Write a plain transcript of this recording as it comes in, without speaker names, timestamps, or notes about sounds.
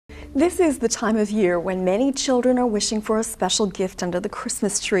This is the time of year when many children are wishing for a special gift under the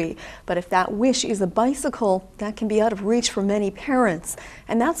Christmas tree. But if that wish is a bicycle, that can be out of reach for many parents.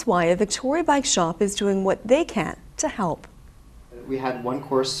 And that's why a Victoria Bike Shop is doing what they can to help. We had one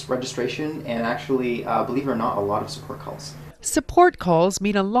course registration and actually, believe it or not, a lot of support calls. Support calls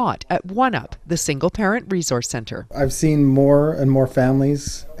mean a lot at One Up, the single-parent resource center. I've seen more and more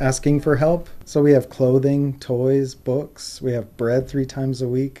families asking for help. So we have clothing, toys, books, we have bread 3 times a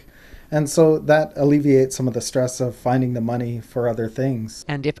week. And so that alleviates some of the stress of finding the money for other things.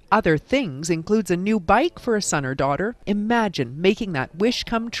 And if other things includes a new bike for a son or daughter, imagine making that wish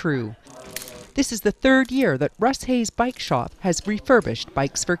come true. This is the 3rd year that Russ Bike Shop has refurbished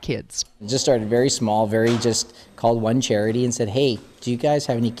bikes for kids. It just started very small, just called one charity and said, hey, do you guys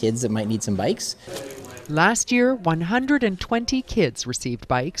have any kids that might need some bikes? Last year, 120 kids received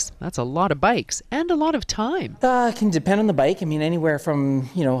bikes. That's a lot of bikes and a lot of time. It can depend on the bike. I mean, anywhere from,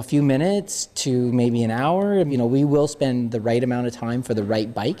 a few minutes to maybe an hour. We will spend the right amount of time for the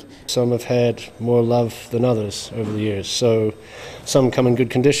right bike. Some have had more love than others over the years. So some come in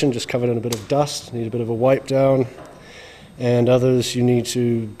good condition, just covered in a bit of dust, need a bit of a wipe down. And others, you need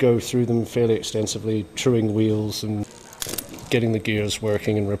to go through them fairly extensively, truing wheels and getting the gears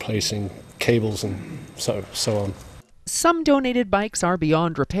working and replacing cables and so on. Some donated bikes are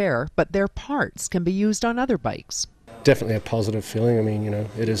beyond repair, but their parts can be used on other bikes. Definitely a positive feeling. I mean,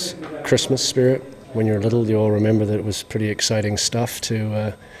 it is Christmas spirit. When you're little, you all remember that it was pretty exciting stuff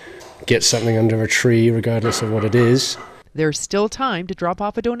to get something under a tree, regardless of what it is. There's still time to drop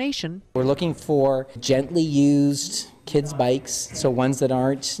off a donation. We're looking for gently used kids' bikes, so ones that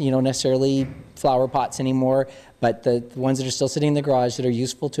aren't, necessarily flower pots anymore, but the ones that are still sitting in the garage that are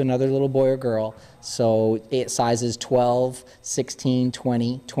useful to another little boy or girl. So sizes 12, 16,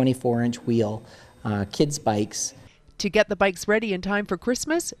 20, 24-inch wheel, kids' bikes. To get the bikes ready in time for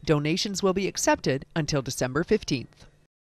Christmas, donations will be accepted until December 15th.